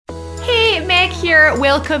here.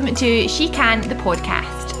 Welcome to She Can, the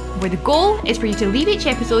podcast, where the goal is for you to leave each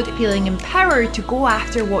episode feeling empowered to go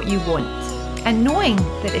after what you want and knowing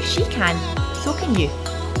that if she can, so can you.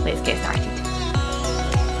 Let's get started.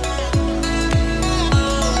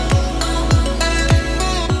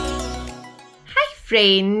 Hi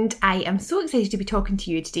friend, I am so excited to be talking to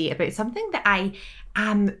you today about something that I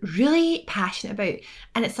am really passionate about,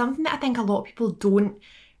 and it's something that I think a lot of people don't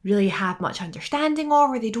really have much understanding of,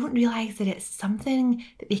 or they don't realise that it's something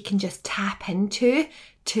that they can just tap into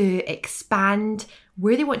to expand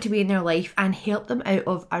where they want to be in their life and help them out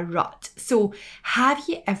of a rut. So have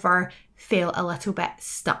you ever felt a little bit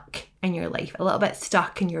stuck in your life, a little bit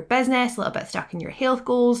stuck in your business, a little bit stuck in your health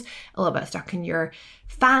goals, a little bit stuck in your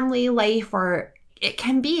family life, or it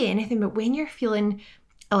can be anything, but when you're feeling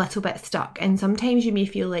a little bit stuck, and sometimes you may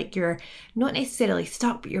feel like you're not necessarily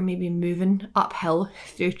stuck, but you're maybe moving uphill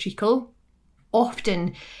through a treacle.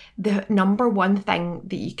 Often the number one thing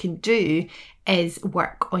that you can do is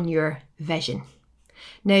work on your vision.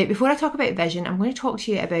 Now, before I talk about vision, I'm going to talk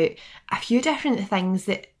to you about a few different things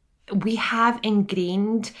that we have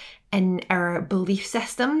ingrained in our belief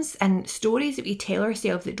systems and stories that we tell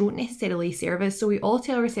ourselves that don't necessarily serve us. So we all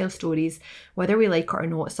tell ourselves stories, whether we like it or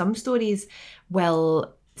not. Some stories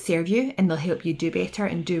will serve you and they'll help you do better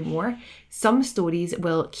and do more. Some stories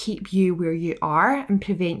will keep you where you are and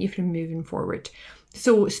prevent you from moving forward.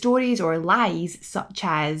 So stories or lies such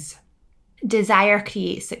as desire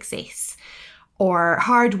creates success or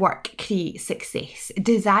hard work creates success.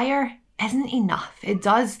 Desire isn't enough. It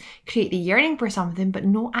does create the yearning for something, but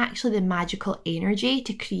not actually the magical energy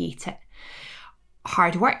to create it.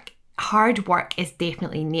 Hard work is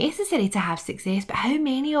definitely necessary to have success, but how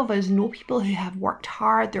many of us know people who have worked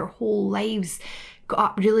hard their whole lives, got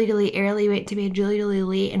up really, really early, went to bed really, really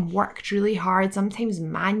late and worked really hard, sometimes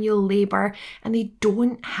manual labour, and they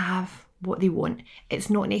don't have what they want? It's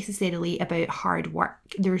not necessarily about hard work.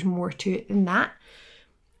 There's more to it than that.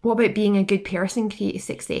 What about being a good person creates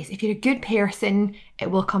success? If you're a good person, it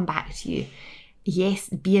will come back to you. Yes,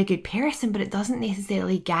 be a good person, but it doesn't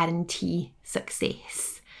necessarily guarantee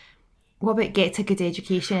success. What about get a good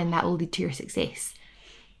education and that will lead to your success?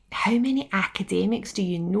 How many academics do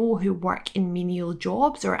you know who work in menial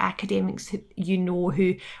jobs, or academics who you know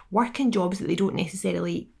who work in jobs that they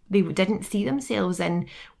didn't see themselves in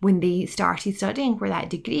when they started studying for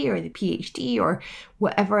that degree or the PhD or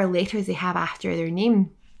whatever letters they have after their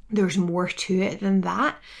name? There's more to it than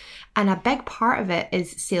that. And a big part of it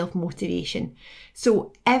is self-motivation.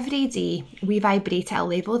 So every day we vibrate at a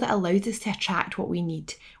level that allows us to attract what we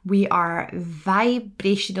need. We are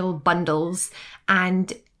vibrational bundles,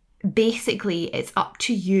 and basically it's up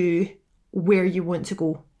to you where you want to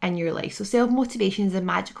go in your life. So self-motivation is a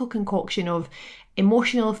magical concoction of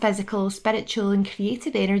emotional, physical, spiritual, and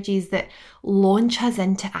creative energies that launch us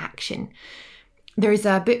into action. There's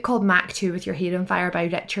a book called Mach 2 with Your Hair on Fire by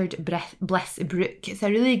Richard Bliss Brooke. It's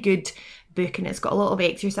a really good book and it's got a lot of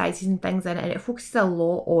exercises and things in it, and it focuses a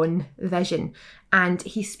lot on vision. And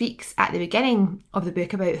he speaks at the beginning of the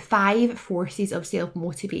book about 5 forces of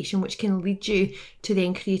self-motivation which can lead you to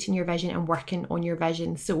then creating your vision and working on your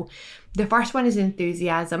vision. So the first one is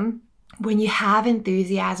enthusiasm. When you have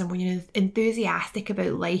enthusiasm, when you're enthusiastic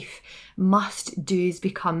about life, must-dos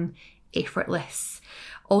become effortless.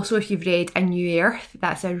 Also, if you've read A New Earth,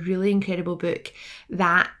 that's a really incredible book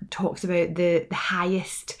that talks about the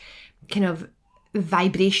highest kind of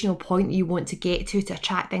vibrational point that you want to get to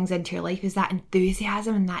attract things into your life is that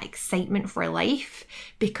enthusiasm and that excitement for life,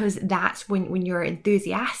 because that's when you're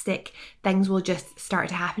enthusiastic, things will just start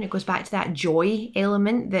to happen. It goes back to that joy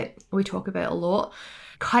element that we talk about a lot.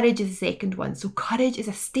 Courage is the second one. So courage is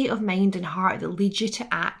a state of mind and heart that leads you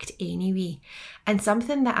to act anyway. And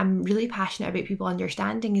something that I'm really passionate about people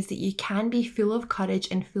understanding is that you can be full of courage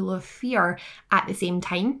and full of fear at the same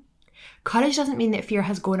time. Courage doesn't mean that fear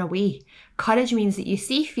has gone away. Courage means that you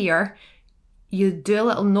see fear, you do a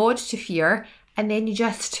little nod to fear, and then you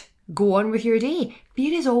just go on with your day.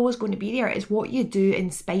 Fear is always going to be there. It's what you do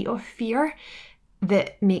in spite of fear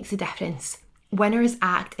that makes a difference. Winners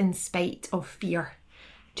act in spite of fear.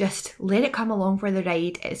 Just let it come along for the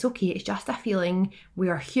ride. It's okay. It's just a feeling. We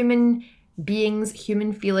are human beings,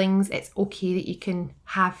 human feelings. It's okay that you can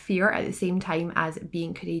have fear at the same time as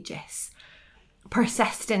being courageous.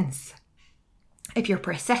 Persistence. If you're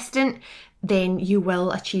persistent, then you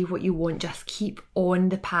will achieve what you want. Just keep on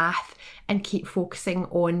the path and keep focusing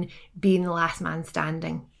on being the last man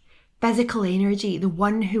standing. Physical energy, the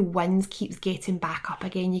one who wins keeps getting back up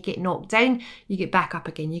again. You get knocked down, you get back up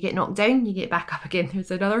again. You get knocked down, you get back up again. There's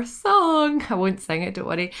another song. I won't sing it, don't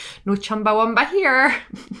worry. No Chumbawamba here.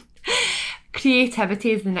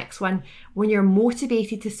 Creativity is the next one. When you're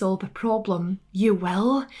motivated to solve a problem, you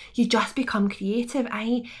just become creative.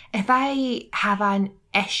 If I have an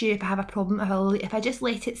issue, if I have a problem, if I just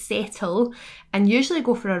let it settle and usually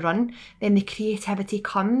go for a run, then the creativity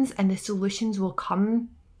comes and the solutions will come.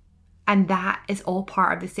 And that is all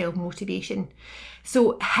part of the self-motivation.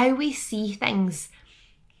 So how we see things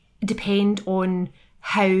depend on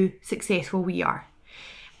how successful we are.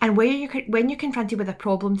 And when you're confronted with a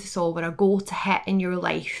problem to solve or a goal to hit in your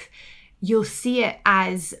life, you'll see it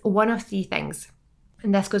as one of three things.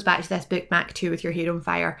 And this goes back to this book, Mach 2 with Your Hair on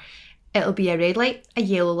Fire. It'll be a red light, a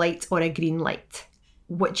yellow light, or a green light.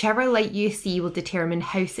 Whichever light you see will determine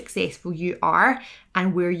how successful you are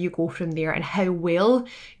and where you go from there and how well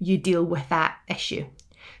you deal with that issue.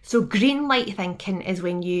 So green light thinking is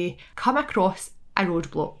when you come across a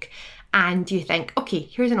roadblock and you think, okay,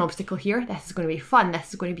 here's an obstacle here. This is going to be fun. This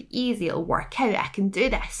is going to be easy. It'll work out. I can do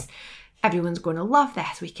this. Everyone's going to love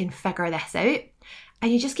this. We can figure this out.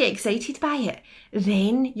 And you just get excited by it.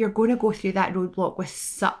 Then you're going to go through that roadblock with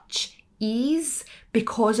such ease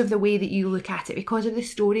because of the way that you look at it, because of the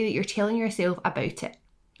story that you're telling yourself about it.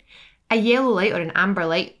 A yellow light or an amber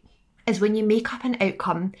light is when you make up an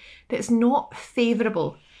outcome that's not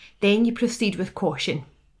favourable. Then you proceed with caution,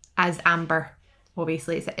 as amber.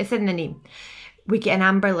 Obviously, it's in the name. We get an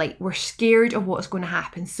amber light. We're scared of what's going to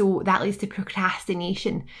happen. So that leads to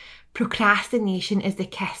procrastination. Procrastination is the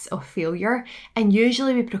kiss of failure. And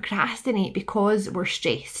usually we procrastinate because we're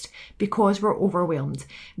stressed, because we're overwhelmed,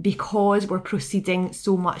 because we're proceeding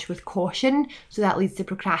so much with caution. So that leads to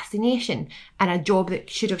procrastination. And a job that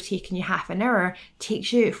should have taken you half an hour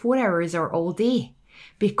takes you 4 hours or all day.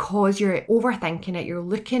 Because you're overthinking it, you're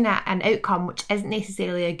looking at an outcome which isn't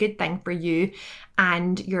necessarily a good thing for you,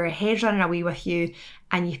 and your head's running away with you,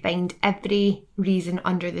 and you find every reason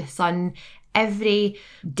under the sun, every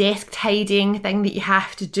desk tidying thing that you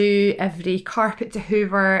have to do, every carpet to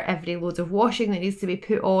hoover, every load of washing that needs to be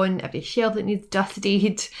put on, every shelf that needs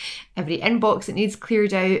dusted, every inbox that needs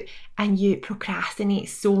cleared out, and you procrastinate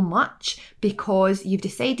so much because you've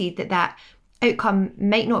decided that outcome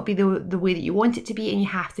might not be the way that you want it to be, and you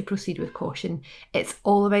have to proceed with caution. It's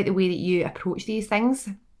all about the way that you approach these things.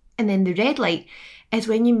 And then the red light is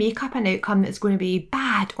when you make up an outcome that's going to be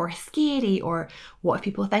bad or scary, or what if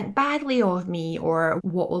people think badly of me, or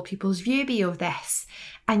what will people's view be of this?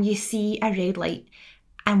 And you see a red light.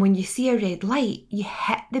 And when you see a red light, you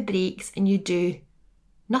hit the brakes and you do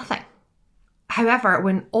nothing. However,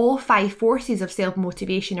 when all 5 forces of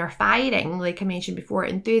self-motivation are firing, like I mentioned before,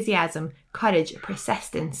 enthusiasm, courage,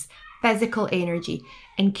 persistence, physical energy,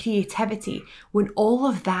 and creativity, when all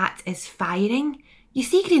of that is firing, you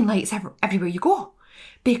see green lights everywhere you go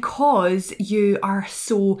because you are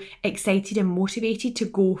so excited and motivated to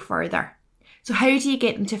go further. So how do you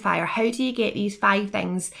get them to fire? How do you get these 5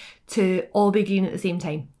 things to all be green at the same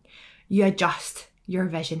time? You adjust your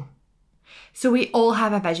vision. So we all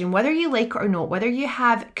have a vision, whether you like it or not, whether you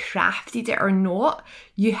have crafted it or not,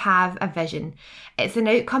 you have a vision. It's an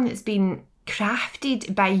outcome that's been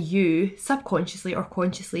crafted by you subconsciously or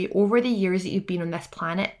consciously over the years that you've been on this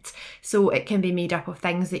planet. So it can be made up of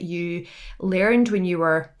things that you learned when you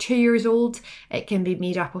were 2 years old. It can be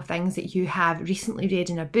made up of things that you have recently read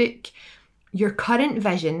in a book. Your current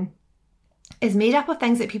vision is made up of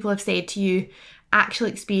things that people have said to you, actual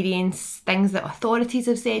experience, things that authorities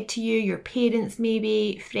have said to you, your parents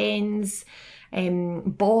maybe, friends,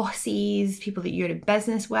 bosses, people that you're in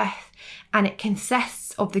business with, and it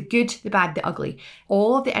consists of the good, the bad, the ugly.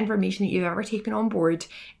 All of the information that you've ever taken on board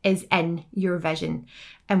is in your vision.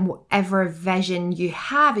 And whatever vision you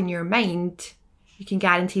have in your mind, you can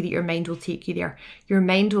guarantee that your mind will take you there. Your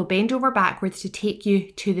mind will bend over backwards to take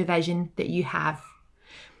you to the vision that you have.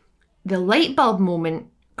 The light bulb moment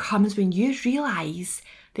comes when you realise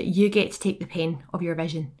that you get to take the pen of your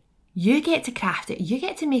vision. You get to craft it. You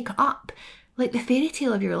get to make it up like the fairy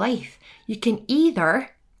tale of your life. You can either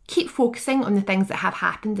keep focusing on the things that have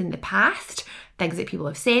happened in the past, things that people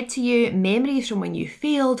have said to you, memories from when you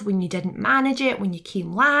failed, when you didn't manage it, when you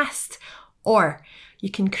came last, or you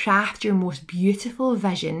can craft your most beautiful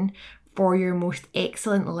vision for your most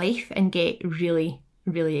excellent life and get really,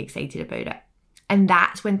 really excited about it. And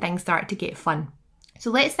that's when things start to get fun. So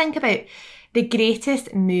let's think about the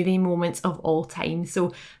greatest movie moments of all time.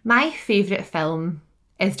 So my favourite film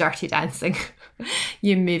is Dirty Dancing.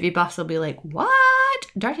 You movie buffs will be like, what?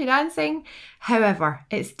 Dirty Dancing? However,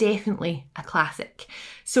 it's definitely a classic.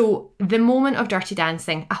 So the moment of Dirty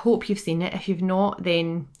Dancing, I hope you've seen it. If you've not,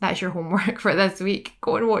 then that's your homework for this week.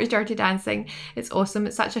 Go and watch Dirty Dancing. It's awesome.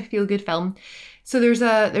 It's such a feel-good film. So there's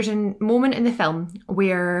a moment in the film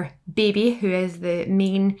where Baby, who is the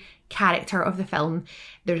main character of the film.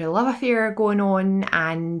 There's a love affair going on,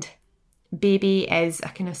 and Baby is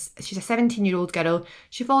she's a 17-year-old girl.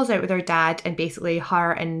 She falls out with her dad, and basically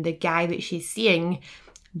her and the guy that she's seeing,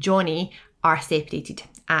 Johnny, are separated.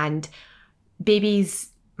 And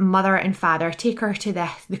Baby's mother and father take her to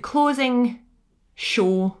the closing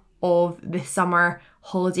show of the summer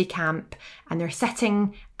holiday camp, and they're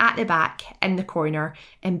sitting at the back in the corner,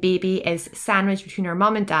 and Baby is sandwiched between her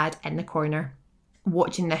mum and dad in the corner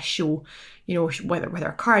watching this show, you know, with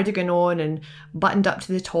her cardigan on and buttoned up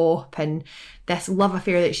to the top, and this love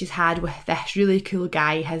affair that she's had with this really cool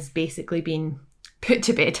guy has basically been put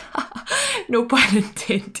to bed. No pun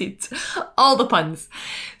intended. All the puns.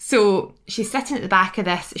 So she's sitting at the back of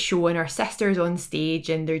this show, and her sister's on stage,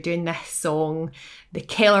 and they're doing this song, the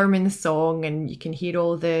Kellerman song, and you can hear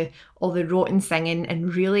all the rotten singing,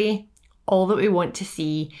 and really all that we want to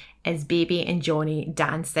see is Baby and Johnny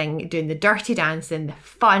dancing, doing the dirty dancing, the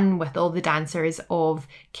fun with all the dancers of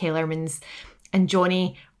Kellerman's. And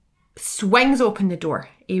Johnny swings open the door.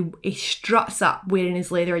 He struts up wearing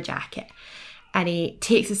his leather jacket, and he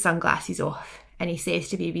takes his sunglasses off, and he says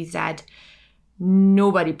to Baby's dad,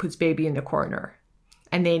 "Nobody puts Baby in the corner."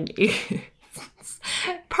 And then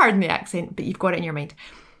pardon the accent, but you've got it in your mind.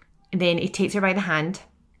 And then he takes her by the hand,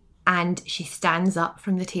 and she stands up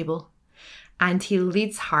from the table, and he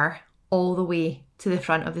leads her all the way to the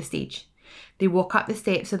front of the stage. They walk up the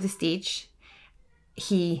steps of the stage.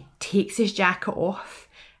 He takes his jacket off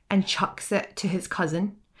and chucks it to his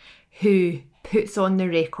cousin, who puts on the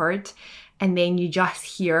record, and then you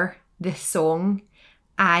just hear this song,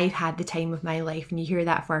 "I've Had the Time of My Life," and you hear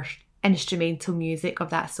that first instrumental music of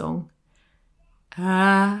that song.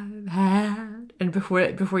 I've had, and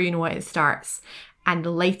before you know it starts, and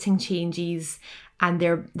the lighting changes, and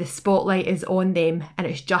the spotlight is on them, and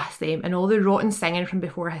it's just them, and all the rotten singing from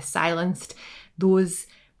before has silenced. Those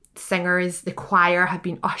singers, the choir, have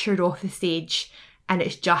been ushered off the stage, and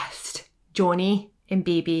it's just Johnny and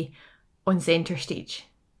Baby on centre stage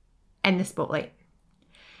in the spotlight.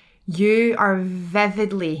 You are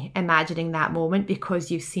vividly imagining that moment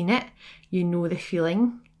because you've seen it. You know the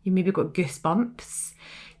feeling. You maybe got goosebumps.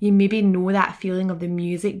 You maybe know that feeling of the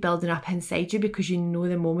music building up inside you because you know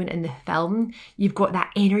the moment in the film. You've got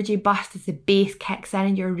that energy bust as the bass kicks in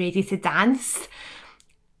and you're ready to dance.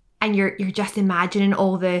 And you're just imagining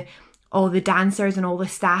all the dancers and all the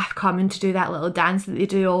staff coming to do that little dance that they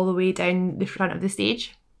do all the way down the front of the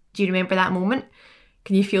stage. Do you remember that moment?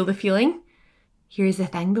 Can you feel the feeling? Here's the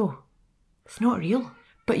thing though. It's not real.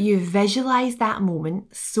 But you visualise that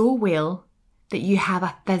moment so well that you have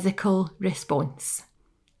a physical response.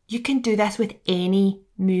 You can do this with any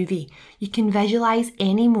movie. You can visualise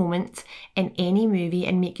any moment in any movie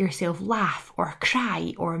and make yourself laugh or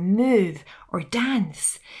cry or move or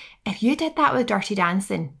dance. If you did that with Dirty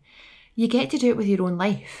Dancing, you get to do it with your own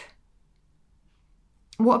life.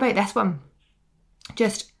 What about this one?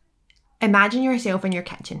 Just imagine yourself in your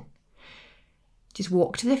kitchen. Just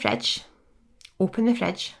walk to the fridge, open the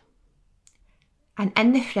fridge, and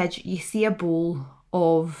in the fridge you see a bowl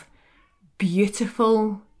of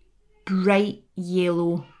beautiful, bright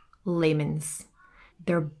yellow lemons.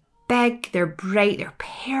 They're big, they're bright, they're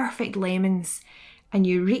perfect lemons. And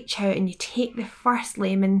you reach out and you take the first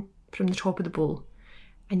lemon from the top of the bowl,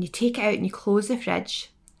 and you take it out and you close the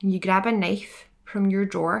fridge, and you grab a knife from your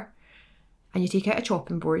drawer and you take out a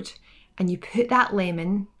chopping board and you put that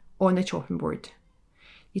lemon on the chopping board.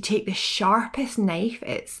 You take the sharpest knife,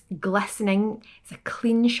 it's glistening, it's a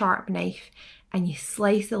clean, sharp knife, and you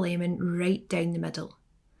slice the lemon right down the middle.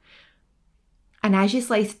 And as you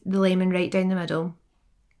slice the lemon right down the middle,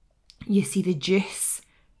 you see the juice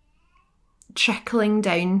trickling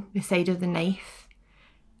down the side of the knife,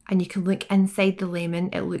 and you can look inside the lemon.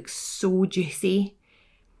 It looks so juicy.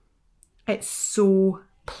 It's so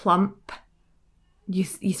plump. You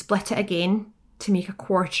split it again to make a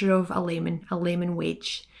quarter of a lemon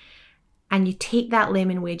wedge. And you take that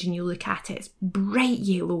lemon wedge and you look at it. It's bright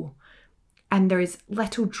yellow. And there's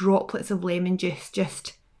little droplets of lemon juice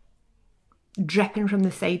just dripping from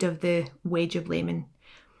the side of the wedge of lemon.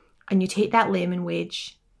 And you take that lemon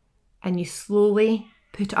wedge and you slowly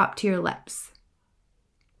put it up to your lips.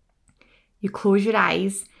 You close your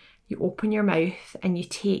eyes, you open your mouth, and you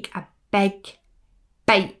take a big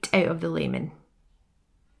bite out of the lemon.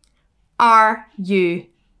 Are you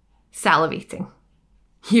salivating?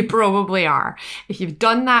 You probably are. If you've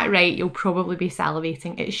done that right, you'll probably be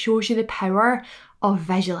salivating. It shows you the power of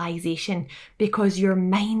visualization, because your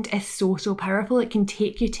mind is so powerful. It can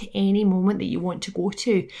take you to any moment that you want to go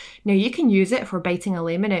to. Now, you can use it for biting a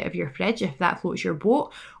lemon out of your fridge if that floats your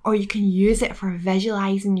boat, or you can use it for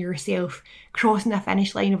visualizing yourself crossing the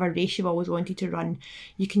finish line of a race you've always wanted to run.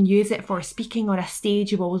 You can use it for speaking on a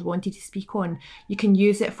stage you've always wanted to speak on. You can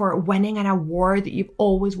use it for winning an award that you've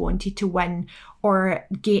always wanted to win, or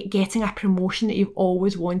getting a promotion that you've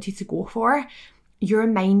always wanted to go for. Your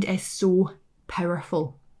mind is so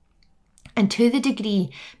powerful. And to the degree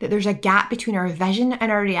that there's a gap between our vision and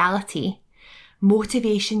our reality,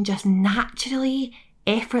 motivation just naturally,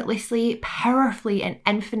 effortlessly, powerfully, and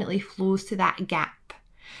infinitely flows to that gap.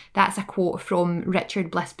 That's a quote from Richard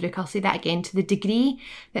Blissbrook. I'll say that again. To the degree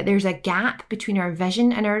that there's a gap between our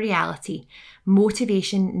vision and our reality,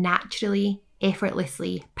 motivation naturally,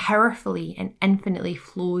 effortlessly, powerfully, and infinitely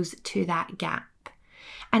flows to that gap.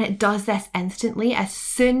 And it does this instantly as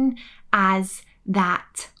soon as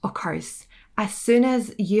that occurs. As soon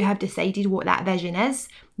as you have decided what that vision is,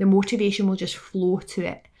 the motivation will just flow to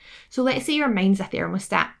it. So let's say your mind's a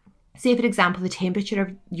thermostat. Say, for example, the temperature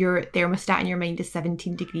of your thermostat in your mind is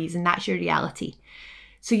 17 degrees, and that's your reality.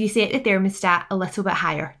 So you set the thermostat a little bit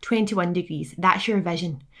higher, 21 degrees. That's your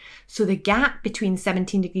vision. So the gap between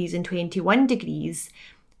 17 degrees and 21 degrees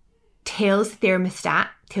tells the thermostat,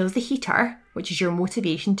 tells the heater, which is your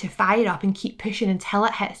motivation, to fire up and keep pushing until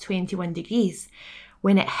it hits 21 degrees.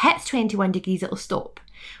 When it hits 21 degrees, it'll stop.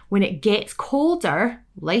 When it gets colder,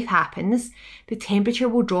 life happens, the temperature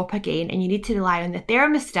will drop again, and you need to rely on the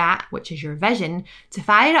thermostat, which is your vision, to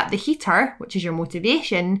fire up the heater, which is your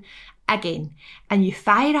motivation, again. And you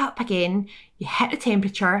fire up again, you hit the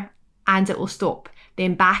temperature, and it will stop.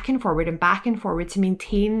 Then back and forward to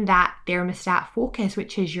maintain that thermostat focus,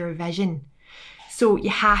 which is your vision. So you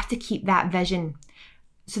have to keep that vision.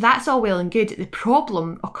 So that's all well and good. The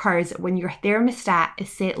problem occurs when your thermostat is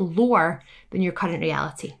set lower than your current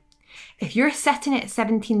reality. If you're sitting at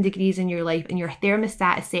 17 degrees in your life and your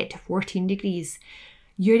thermostat is set to 14 degrees,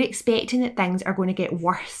 you're expecting that things are going to get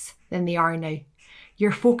worse than they are now.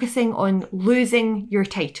 You're focusing on losing your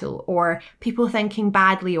title, or people thinking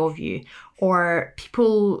badly of you, or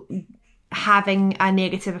people having a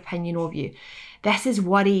negative opinion of you. This is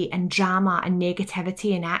worry and drama and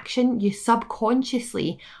negativity in action. You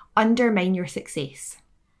subconsciously undermine your success.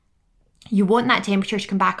 You want that temperature to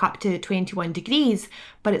come back up to 21 degrees,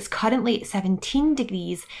 but it's currently at 17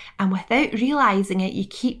 degrees, and without realising it, you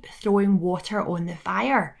keep throwing water on the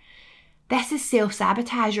fire. This is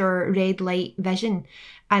self-sabotage or red light vision.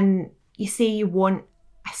 And you say you want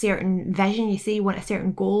a certain vision, you say you want a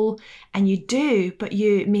certain goal, and you do, but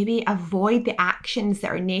you maybe avoid the actions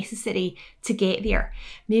that are necessary to get there.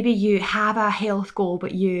 Maybe you have a health goal,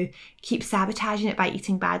 but you keep sabotaging it by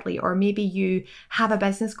eating badly. Or maybe you have a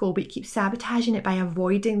business goal, but you keep sabotaging it by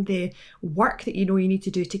avoiding the work that you know you need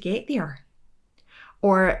to do to get there.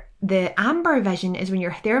 Or the amber vision is when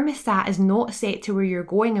your thermostat is not set to where you're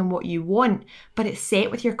going and what you want, but it's set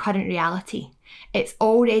with your current reality. It's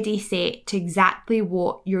already set to exactly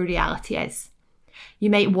what your reality is. You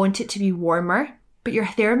might want it to be warmer, but your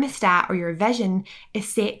thermostat or your vision is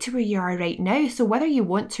set to where you are right now. So whether you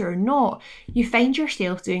want to or not, you find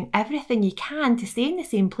yourself doing everything you can to stay in the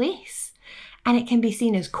same place. And it can be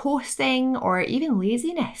seen as coasting or even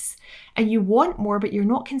laziness. And you want more, but you're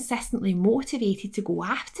not consistently motivated to go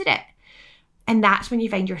after it. And that's when you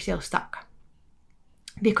find yourself stuck.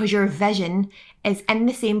 Because your vision is in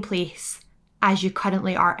the same place as you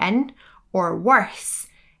currently are in, or worse,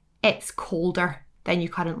 it's colder than you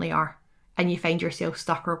currently are. And you find yourself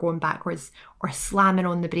stuck or going backwards or slamming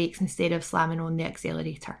on the brakes instead of slamming on the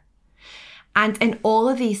accelerator. And in all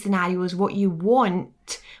of these scenarios, what you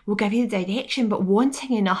want will give you the direction, but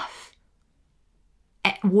wanting enough,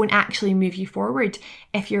 it won't actually move you forward.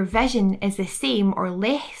 If your vision is the same or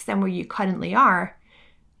less than where you currently are,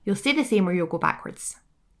 you'll stay the same or you'll go backwards.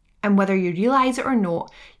 And whether you realise it or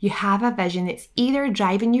not, you have a vision that's either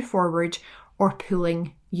driving you forward or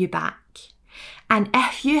pulling you back. And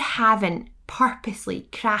if you haven't purposely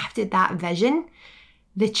crafted that vision,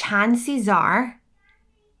 the chances are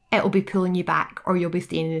it'll be pulling you back or you'll be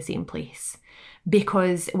staying in the same place.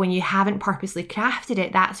 Because when you haven't purposely crafted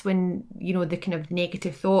it, that's when, the kind of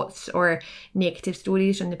negative thoughts or negative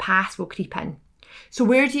stories from the past will creep in. So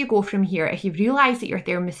where do you go from here? If you've realised that your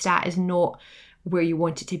thermostat is not where you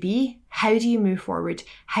want it to be, how do you move forward?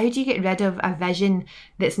 How do you get rid of a vision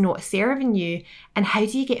that's not serving you? And how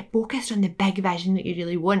do you get focused on the big vision that you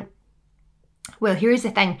really want? Well, here's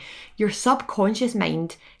the thing. Your subconscious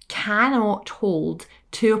mind cannot hold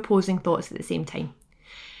two opposing thoughts at the same time.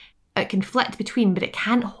 It can flit between, but it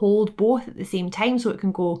can't hold both at the same time. So it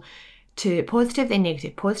can go to positive, then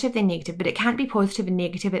negative, but it can't be positive and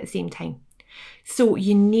negative at the same time. So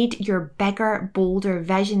you need your bigger, bolder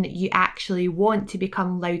vision that you actually want to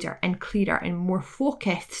become louder and clearer and more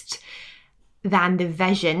focused than the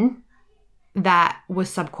vision that was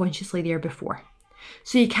subconsciously there before.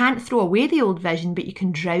 So you can't throw away the old vision, but you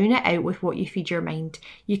can drown it out with what you feed your mind.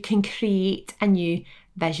 You can create a new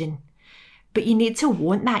vision. But you need to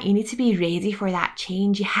want that. You need to be ready for that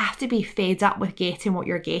change. You have to be fed up with getting what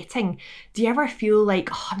you're getting. Do you ever feel like,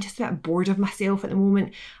 oh, I'm just a bit bored of myself at the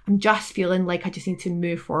moment? I'm just feeling like I just need to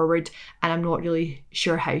move forward and I'm not really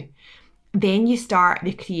sure how. Then you start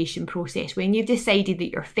the creation process. When you've decided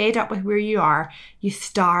that you're fed up with where you are, you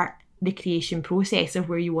start the creation process of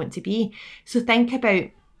where you want to be. So think about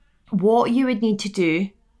what you would need to do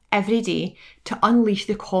every day to unleash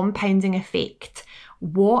the compounding effect.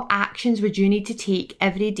 What actions would you need to take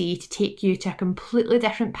every day to take you to a completely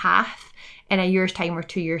different path in a year's time or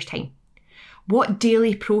 2 years' time? What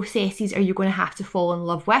daily processes are you going to have to fall in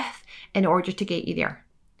love with in order to get you there?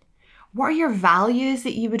 What are your values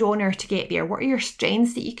that you would honour to get there? What are your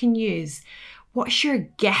strengths that you can use? What's your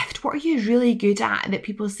gift? What are you really good at that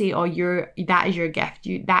people say, oh, that is your gift,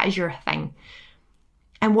 that is your thing?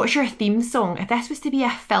 And what's your theme song? If this was to be a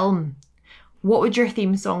film, what would your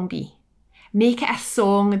theme song be? Make it a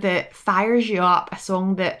song that fires you up, a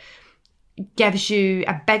song that gives you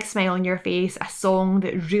a big smile on your face, a song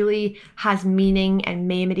that really has meaning and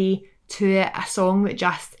memory to it, a song that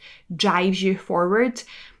just drives you forward.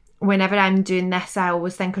 Whenever I'm doing this, I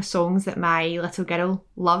always think of songs that my little girl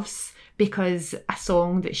loves, because a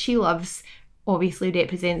song that she loves obviously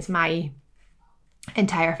represents my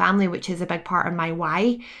entire family, which is a big part of my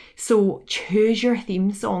why. So choose your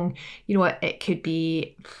theme song. You know, it could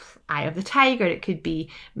be Eye of the Tiger, it could be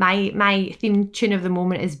my theme tune of the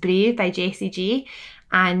moment is Brave by Jessie J,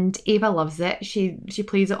 and Ava loves it. She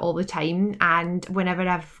plays it all the time, and whenever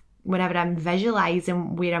I'm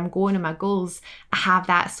visualizing where I'm going and my goals, I have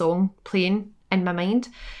that song playing in my mind,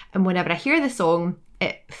 and whenever I hear the song,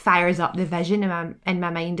 it fires up the vision in my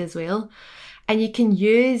mind as well. And you can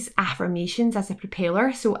use affirmations as a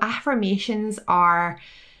propeller. So affirmations are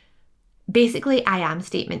basically I am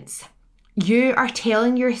statements. You are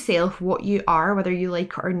telling yourself what you are, whether you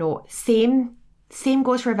like it or not. Same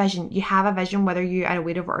goes for vision. You have a vision whether you are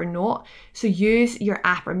aware of it or not. So use your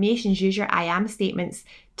affirmations, use your I am statements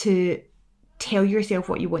to tell yourself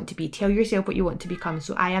what you want to be. Tell yourself what you want to become.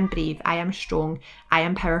 So I am brave, I am strong, I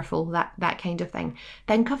am powerful, that kind of thing.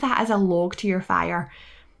 Think of that as a log to your fire.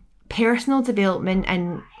 Personal development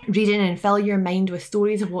and reading and fill your mind with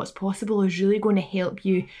stories of what's possible is really going to help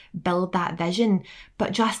you build that vision.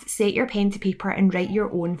 But just set your pen to paper and write your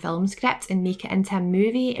own film script and make it into a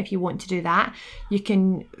movie if you want to do that. You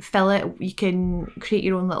can fill it, you can create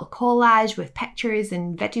your own little collage with pictures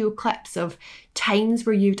and video clips of times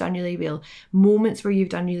where you've done really well, moments where you've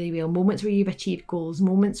done really well, moments where you've achieved goals,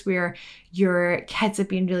 moments where your kids have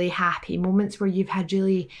been really happy, moments where you've had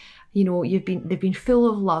really, you know, they've been full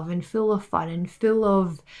of love and full of fun and full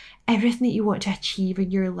of everything that you want to achieve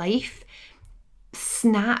in your life.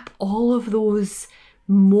 Snap all of those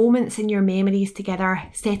moments in your memories together,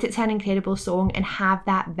 set it to an incredible song, and have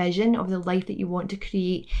that vision of the life that you want to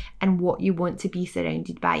create and what you want to be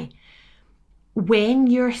surrounded by. When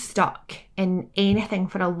you're stuck in anything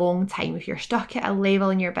for a long time, if you're stuck at a level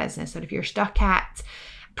in your business, or if you're stuck at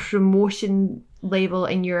promotion level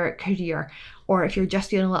in your career, or if you're just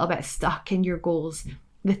feeling a little bit stuck in your goals,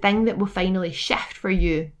 the thing that will finally shift for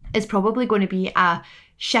you is probably going to be a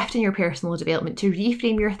shift in your personal development, to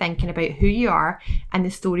reframe your thinking about who you are and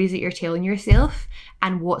the stories that you're telling yourself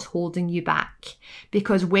and what's holding you back.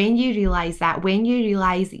 Because when you realize that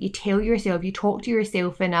you tell yourself, you talk to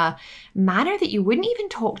yourself in a manner that you wouldn't even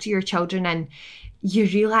talk to your children in, you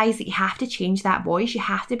realize that you have to change that voice. You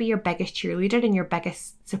have to be your biggest cheerleader and your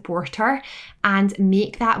biggest supporter, and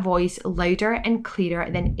make that voice louder and clearer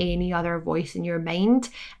than any other voice in your mind,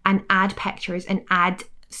 and add pictures and add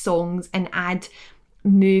songs and add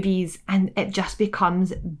movies, and it just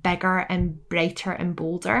becomes bigger and brighter and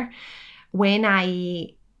bolder. When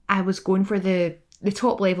I was going for the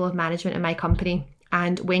top level of management in my company,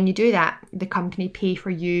 and when you do that, the company pay for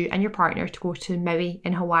you and your partner to go to Maui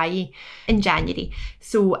in Hawaii in January.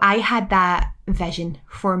 So I had that vision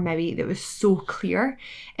for Maui that was so clear.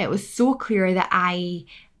 It was so clear that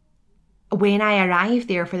when I arrived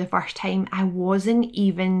there for the first time, I wasn't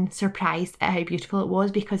even surprised at how beautiful it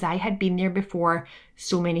was, because I had been there before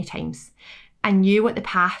so many times. I knew what the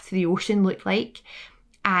path to the ocean looked like.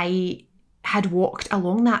 I had walked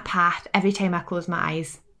along that path every time I closed my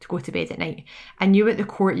eyes to go to bed at night. I knew what the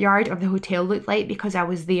courtyard of the hotel looked like because I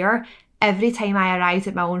was there every time I arrived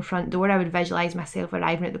at my own front door, I would visualise myself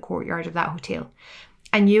arriving at the courtyard of that hotel.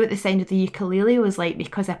 I knew what the sound of the ukulele was like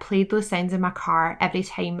because I played those sounds in my car every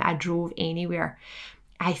time I drove anywhere.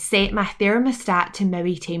 I set my thermostat to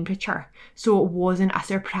Maui temperature, so it wasn't a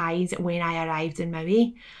surprise when I arrived in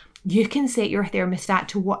Maui. You can set your thermostat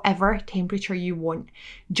to whatever temperature you want.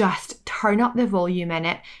 Just turn up the volume in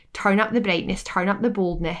it, turn up the brightness, turn up the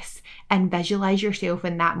boldness, and visualise yourself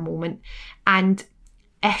in that moment. And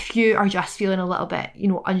if you are just feeling a little bit,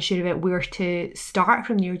 unsure about where to start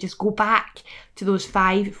from there, just go back to those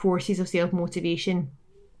 5 forces of self-motivation.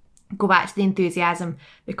 Go back to the enthusiasm,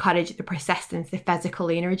 the courage, the persistence, the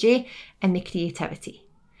physical energy, and the creativity.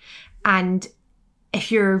 And if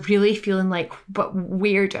you're really feeling like, but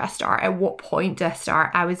where do I start? At what point do I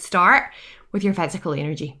start? I would start with your physical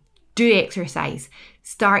energy. Do exercise.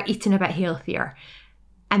 Start eating a bit healthier.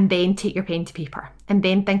 And then take your pen to paper. And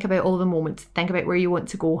then think about all the moments. Think about where you want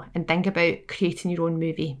to go. And think about creating your own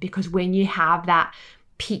movie. Because when you have that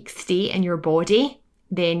peak state in your body,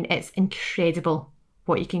 then it's incredible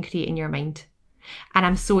what you can create in your mind. And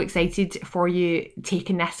I'm so excited for you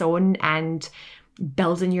taking this on and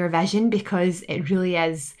building your vision, because it really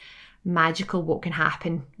is magical what can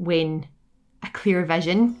happen when a clear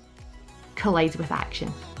vision collides with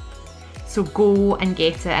action. So go and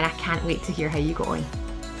get it, and I can't wait to hear how you go on.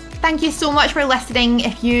 Thank you so much for listening.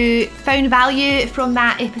 If you found value from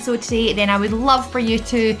that episode today, then I would love for you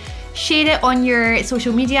to share it on your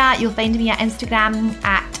social media. You'll find me at Instagram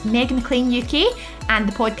at Meg McLean UK, and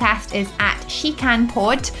the podcast is at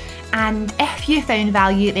SheCanPod. And if you found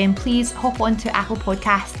value, then please hop onto Apple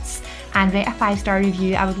Podcasts and write a 5-star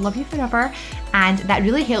review. I would love you forever. And that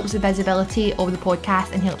really helps the visibility of the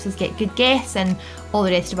podcast and helps us get good guests and all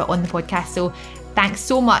the rest of it on the podcast. So thanks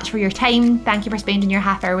so much for your time. Thank you for spending your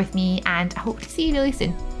half hour with me, and I hope to see you really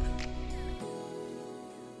soon.